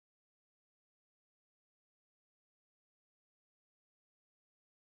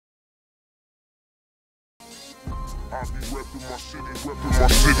I be reppin' my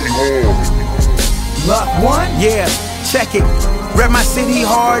city hard. Luck one? Yeah, check it. Rep my city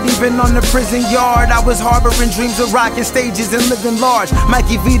hard, even on the prison yard. I was harboring dreams of rocking stages and living large.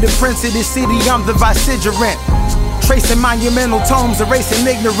 Mikey V, the prince of the city, I'm the vicegerent. Tracing monumental tomes, erasing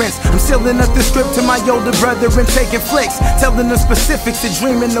ignorance. I'm sealing up the script to my older brother and taking flicks, telling them specifics of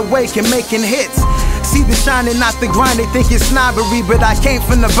dreaming awake and making hits. See the shining, not the grind, they think it's snobbery, but I came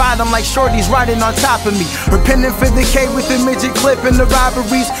from the bottom like shorties riding on top of me. Repenting for the K with the midget clip and the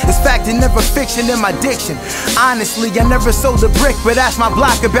robberies. It's fact and never fiction in my diction. Honestly, I never sold a brick, but ask my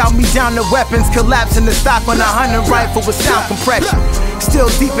block about me down to weapons, collapsing the stock on a 100 rifle with sound compression.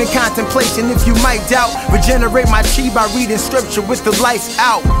 Still deep in contemplation, if you might doubt. Regenerate my chi by reading scripture with the lights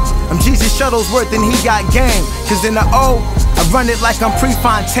out. I'm Jesus Shuttlesworth and he got game, cause in the O, I run it like I'm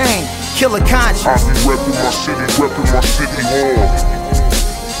Prefontaine. Kill a conscience. I be reppin' my city hard.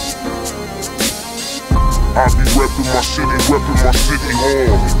 I be reppin' my city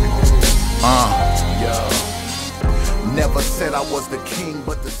hard. Yo. Never said I was the king,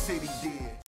 but the city did.